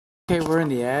Okay, we're in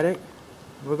the attic.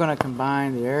 We're going to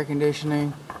combine the air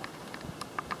conditioning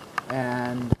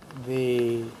and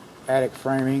the attic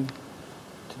framing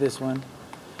to this one.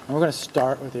 And we're going to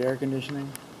start with the air conditioning.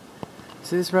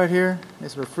 See this right here?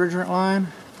 This refrigerant line?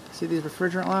 See these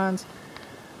refrigerant lines?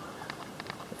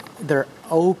 They're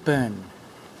open.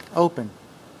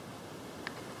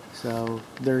 So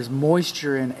there's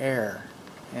moisture in air,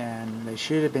 and they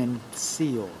should have been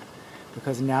sealed.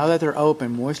 Because now that they're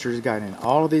open, moisture has gotten in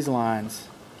all of these lines.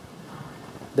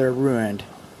 They're ruined.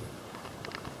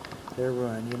 They're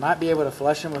ruined. You might be able to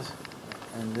flush them with,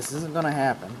 and this isn't going to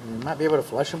happen, you might be able to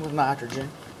flush them with nitrogen.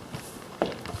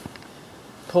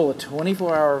 Pull a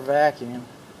 24-hour vacuum,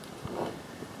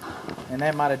 and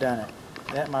that might have done it.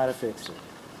 That might have fixed it.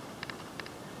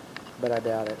 But I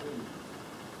doubt it.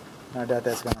 I doubt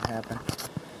that's going to happen.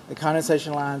 The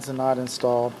condensation lines are not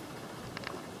installed.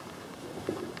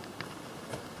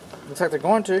 Looks like they're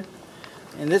going to.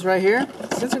 And this right here,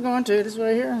 since they're going to, this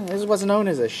right here, this is what's known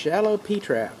as a shallow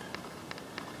P-trap.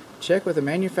 Check with the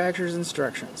manufacturer's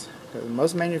instructions. Because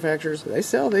most manufacturers, they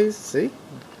sell these. See?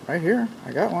 Right here.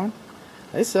 I got one.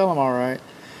 They sell them all right.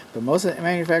 But most of the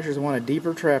manufacturers want a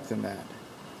deeper trap than that.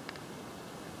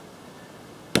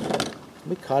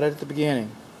 We caught it at the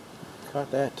beginning.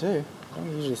 Caught that too. Don't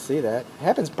usually see that. It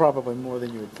happens probably more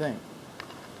than you would think.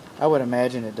 I would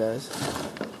imagine it does.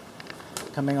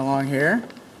 Coming along here.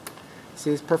 See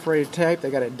this perforated tape? They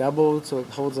got it doubled so it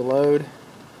holds a load.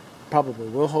 Probably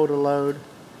will hold a load.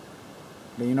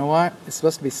 But you know what? It's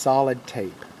supposed to be solid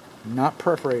tape, not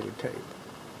perforated tape.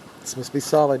 It's supposed to be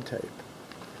solid tape.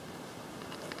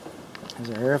 These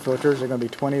are air filters. They're going to be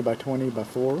 20 by 20 by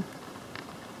 4.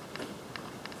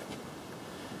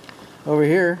 Over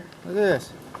here, look at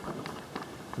this.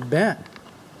 Bent.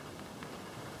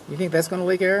 You think that's going to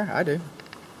leak air? I do.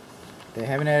 They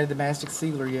haven't added the mastic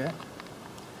sealer yet.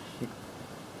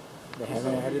 They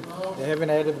haven't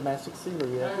added the mastic sealer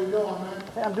yet. How you doing, man?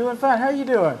 Hey, I'm doing fine. How are you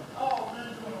doing? Oh,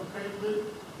 man, doing okay, dude.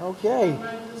 Okay. I'm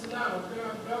making this down.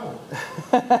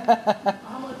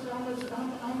 How much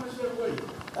that weigh?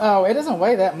 Oh, it doesn't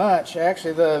weigh that much.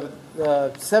 Actually, the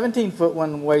 17-foot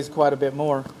one weighs quite a bit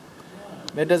more.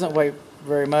 It doesn't weigh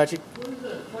very much. What is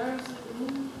that, plastic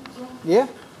aluminum or something? Yeah.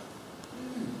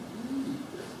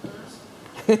 That's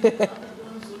I've been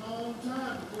doing this a long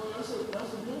time. Boy, that's a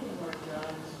building right,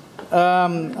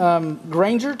 guys.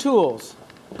 Granger tools.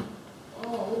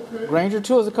 Oh, okay. Granger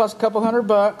tools. It costs a couple $100.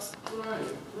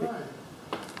 Right.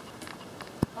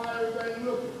 How everything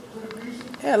look? Pretty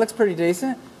decent? Yeah, it looks pretty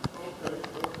decent. Okay.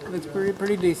 It looks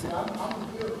pretty decent. I'm a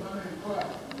builder. My name's Clyde.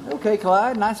 Okay,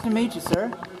 Clyde. Nice to meet you, sir.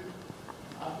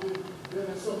 I've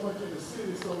been so much in the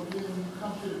city, so when you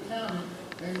come to the county,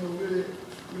 ain't no really,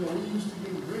 we used to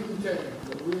get green tags,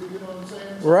 but we, you know what I'm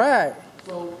saying? Right.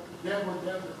 So that'll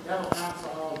answer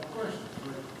all the questions.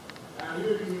 But out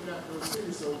here, you got the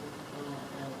city, so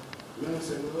then I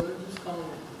said, well, let's just call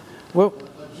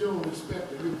a general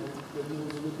inspector, that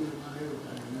knows a little bit about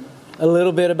everything, A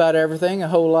little bit about everything, a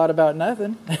whole lot about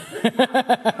nothing.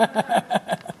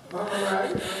 All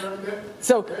right.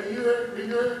 So,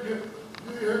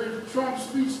 You heard Trump's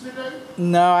speech today?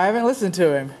 no, I haven't listened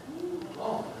to him.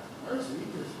 Oh, mercy.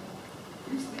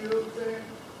 He's still saying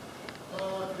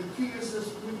the kids that's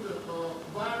with the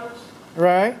virus.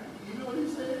 Right. You know what he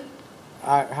said?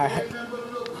 I Ain't nothing but a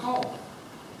little cough.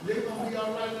 They're going to be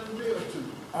all right in a day or two.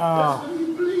 Oh. That's what he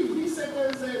believed. He said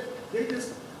what he said. They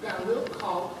just got a little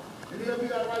cough, and they'll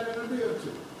be all right in a day or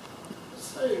two.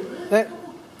 Say, man, come on.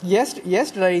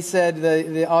 Yesterday he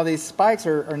said all these spikes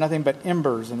are nothing but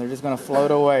embers and they're just going to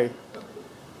float away.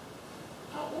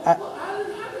 How